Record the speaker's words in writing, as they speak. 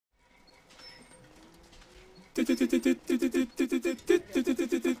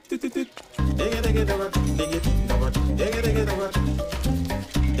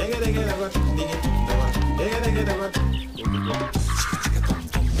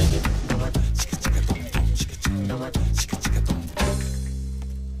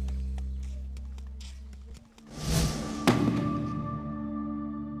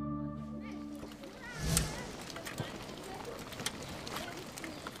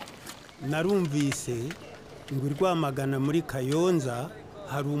Narumvise ngo Rwamagana muri Kayonza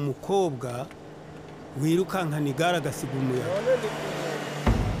hari umukobwa wirukankana igare agasiga umuyaga.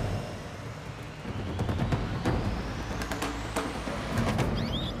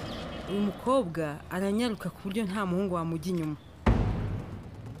 Umukobwa aranyaruka ku buryo nta muhungu wamujya inyuma.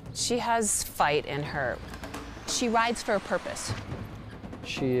 She has fight in her. She rides for a purpose.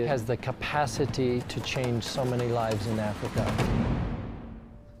 She has the capacity to change so many lives in Africa.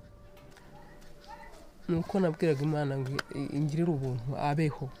 Nuko nabwiraga Imana ngo ingirire ubuntu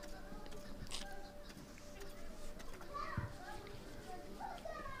abeho.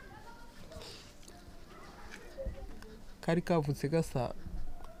 Kari kavutse gasa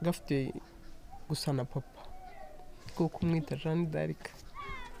gafite gusa na papa ko kumwita Jeanne D'arc.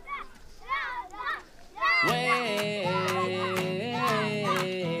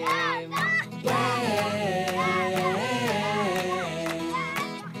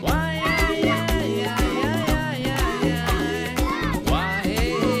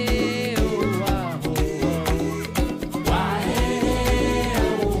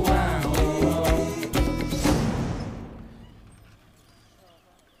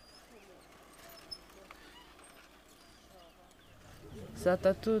 Saa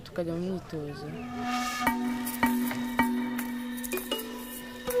tatu tukajya mu myitozo.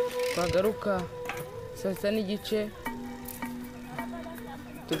 Twagaruka saa sita n'igice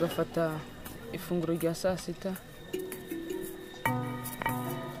tugafata ifunguro rya saa sita.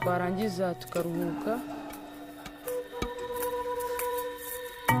 Twarangiza tukaruhuka.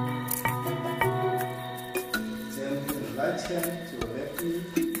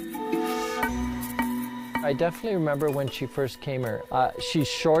 I definitely remember when she first came here. She's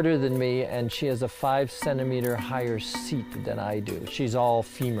shorter than me and she has a 5-centimeter higher seat than I do. She's all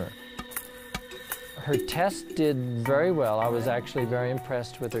femur. Her test did very well. I was actually very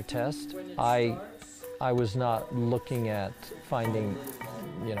impressed with her test. I was not looking at finding,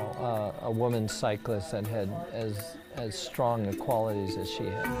 you know, a woman cyclist that had as strong qualities as she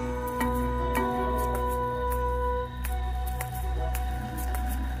had.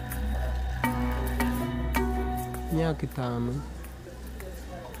 Imyaka 5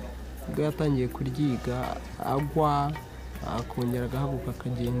 ubwo yatangiye kuryiga agwa akongera agahaguka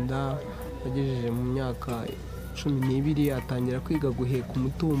akagenda agejeje mu myaka 12 atangira kwiga guheka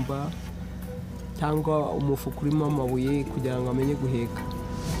umutumba cyangwa umufuka urimo amabuye kugira ngo amenye guheka.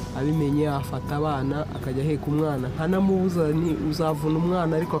 Abimenye afata abana akajya aheka umwana nkanamubuza ni uzavuna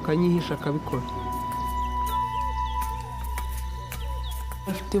umwana ariko akanyihisha akabikora.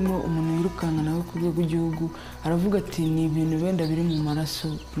 Afitemo umuntu wirukanka nawe ku rwego rw'igihugu aravuga ati ni ibintu wenda biri mu maraso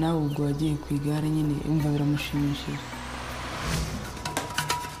nawe ubwo wagiye ku igare nyine umva biramushimishije.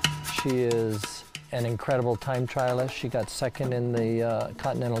 She is an incredible time trialist. She got second in the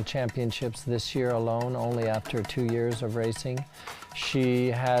Continental Championships this year alone, only after 2 years of racing.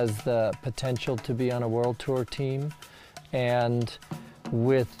 She has the potential to be on a world tour team, and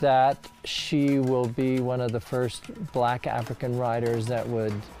with that, she will be one of the first black African riders that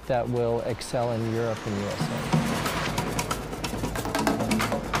will excel in Europe and USA.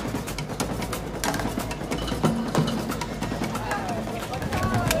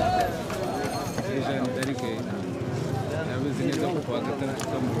 Jeanne D'arc nabizi neza ko kwa gatandatu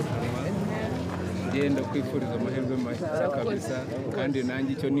kamurushanwa ngenda kwifuriza amahirwe mashya kabisa kandi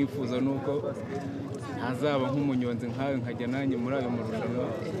nanjye icyo nifuza nuko hazaba nk'umunyonzi nkawe nkajya nanjye muri ayo marushanwa.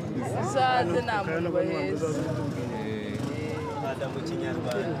 Zaze namuntu wese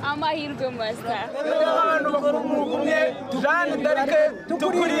amahirwe masa abantu bakora umwuga umwe Jeanne D'arc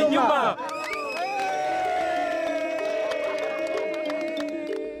tukuri inyuma.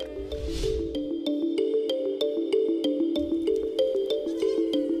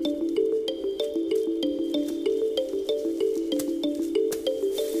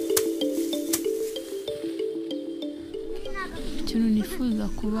 Ikintu nifuza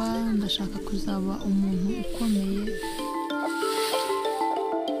kuba ndashaka kuzaba umuntu ukomeye.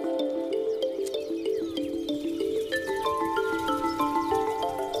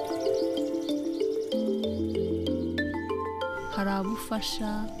 Hari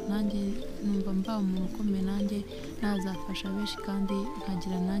gufasha nanjye numva mba umuntu ukomeye nanjye nazafasha benshi kandi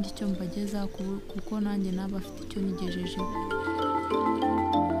nkagira nanjye icyo mbageza kuko nanjye naba afite icyo nigejejeho.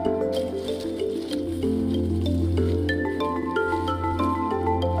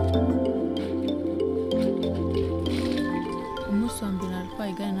 Umunsi wa mbere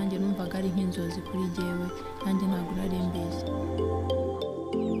narwaye igare nanjye numvaga ari nk'inzozi kuri jyewe nanjye ntabwo nari mbizi.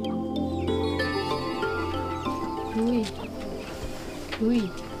 Oui.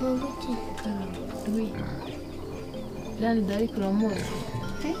 Jeanne D'arc Girubuntu.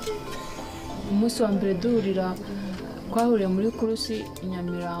 Umunsi wa mbere duhurira twahuriye muri kurusi i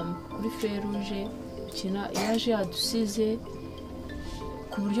Nyamirambo kuri feruje ukina yaje yadusize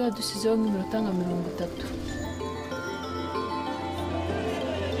ku buryo yadusizeho nk'iminota nka 30.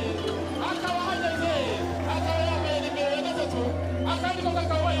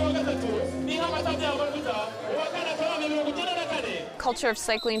 Culture of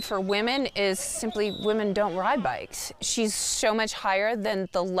cycling for women is simply women don't ride bikes. She's so much higher than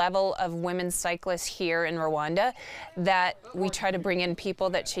the level of women cyclists here in Rwanda that we try to bring in people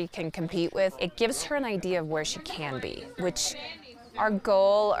that she can compete with. It gives her an idea of where she can be, which our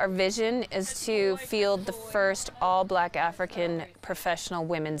goal, our vision is to field the first all-Black African professional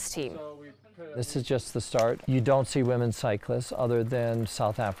women's team. This is just the start. You don't see women cyclists other than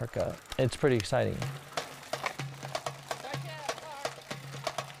South Africa. It's pretty exciting.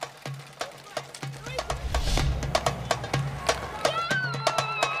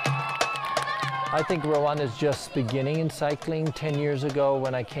 I think Rwanda is just beginning in cycling. 10 years ago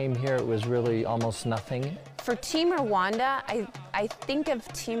when I came here, it was really almost nothing. For Team Rwanda, I think of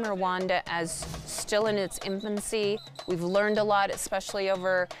Team Rwanda as still in its infancy. We've learned a lot, especially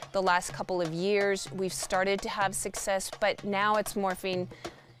over the last couple of years. We've started to have success, but now it's morphing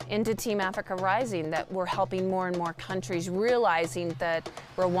into Team Africa Rising, that we're helping more and more countries realizing that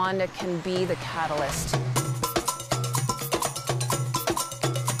Rwanda can be the catalyst.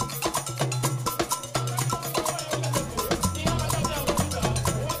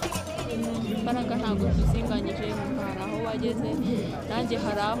 Imbaraga ntabwo tuzinganyije hari aho wageze nanjye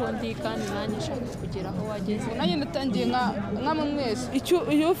hari aho ndi kandi nanjye nshaka kugera aho wageze nanjye ndatangiye nka mwese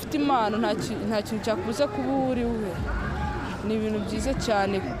iyo ufite impano nta kintu cyakubuza kuba uri we ni ibintu byiza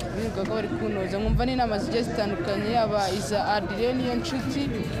cyane birirwaga bari kunoza nkumva n'inama zigiye zitandukanye yaba iza Adrienne y'inshuti.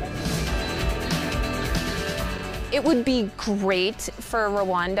 It would be great for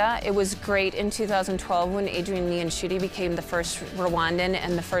Rwanda. It was great in 2012 when Adrienne Niyonshuti became the first Rwandan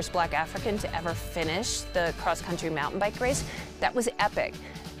and the first Black African to ever finish the cross-country mountain bike race. That was epic.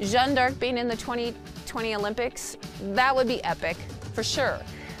 Jeanne D'Arc being in the 2020 Olympics, that would be epic, for sure.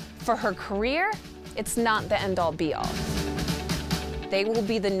 For her career, it's not the end-all be-all. They will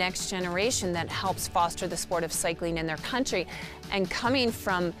be the next generation that helps foster the sport of cycling in their country. And coming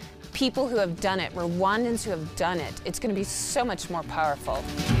from people who have done it, Rwandans who have done it, it's going to be so much more powerful.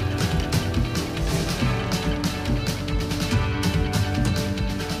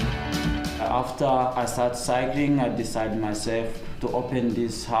 After I started cycling, I decided myself to open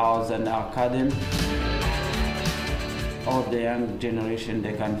this house and academy. All the young generation,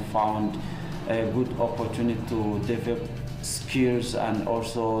 they can find a good opportunity to develop skills and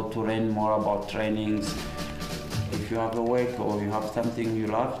also to learn more about trainings. If you have a work or you have something you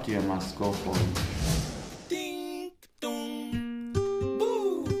love, you must go for it.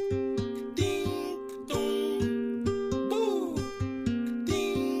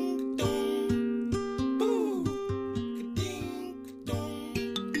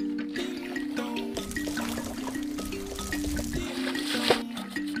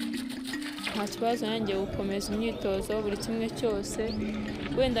 nta kibazo nanjye gukomeza imyitozo buri kimwe cyose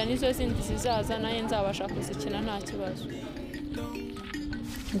wenda nizo zindi zizaza nanjye nzabasha kuzikina nta kibazo.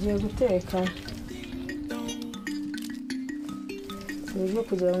 Ngiye guteka uburyo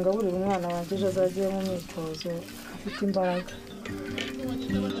kugira ngo aburire umwana wanjye ejo azagiye mu myitozo afite imbaraga.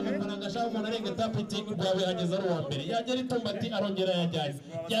 umuntu arenga tapiti rwawe ageza ari uwa mbere yagera itombati arongera yajyaye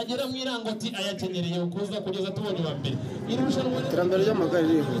yagera mu irangoti ayakenyereye ukuza kugeza tubonye uwa mbere iterambere ry'amagare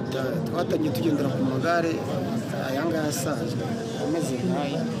ririhuta twatangiye tugendera ku magare aya ngaya asanzwe ameze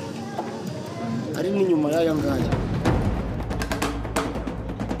nk'aya ari n'inyuma y'aya ngaya.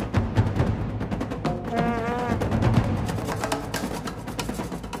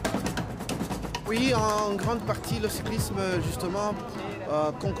 Oui, en grande partie, le cyclisme, justement,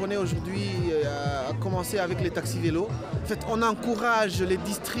 qu'on connaît aujourd'hui, a commencé avec les taxis-vélos. En fait, on encourage les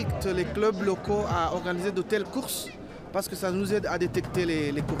districts, les clubs locaux à organiser de telles courses parce que ça nous aide à détecter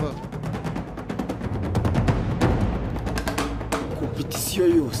les coureurs. Compétition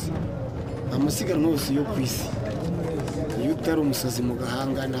yose, amasiganwa yose yo kwisi iyo utari umusazi mu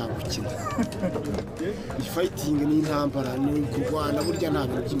gahanga ntabwo ukina fighting ni intambara ni kurwana burya nta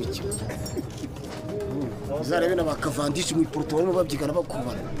bintu by'imikino uzarebe n'abakavandisha mu ipoto barimo babyigana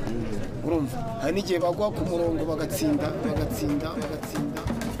bakubana urumva hari n'igihe bagwa ku murongo bagatsinda.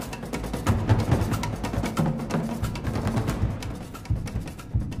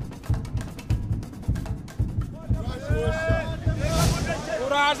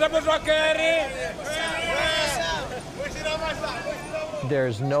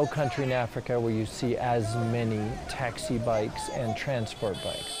 There's no country in Africa where you see as many taxi bikes and transport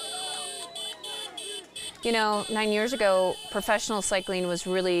bikes. You know, 9 years ago, professional cycling was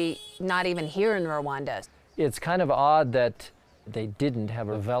really not even here in Rwanda. It's kind of odd that they didn't have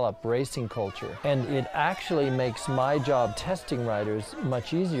a developed racing culture. And it actually makes my job testing riders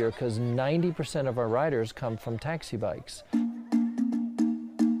much easier because 90% of our riders come from taxi bikes.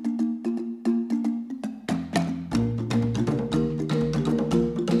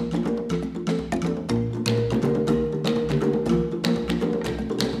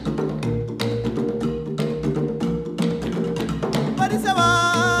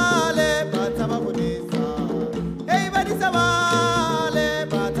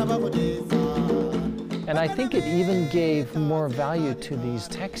 And I think it even gave more value to these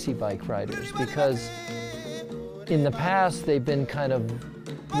taxi bike riders because in the past they've been kind of,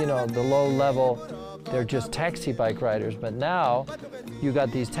 you know, the low level, they're just taxi bike riders, but now you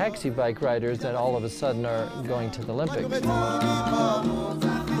got these taxi bike riders that all of a sudden are going to the Olympics.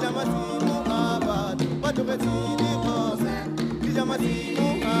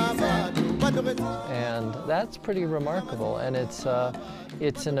 And that's pretty remarkable, and it's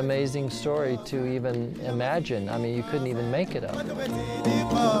an amazing story to even imagine. I mean, you couldn't even make it up.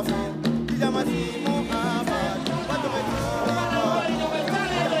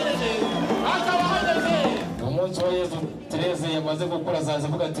 umunsi wa Yezu Tereze yamaze gukora azaza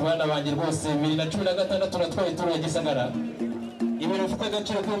avuga ati bana banjye rwose 2016 natwaye turu ya Gisagara ibintu bifite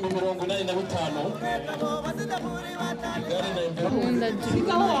agaciro k'85,000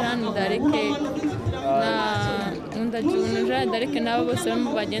 nkunda Jeanne d'arc n'abo bose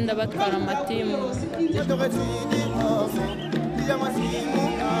barimo bagenda batwara amatimu.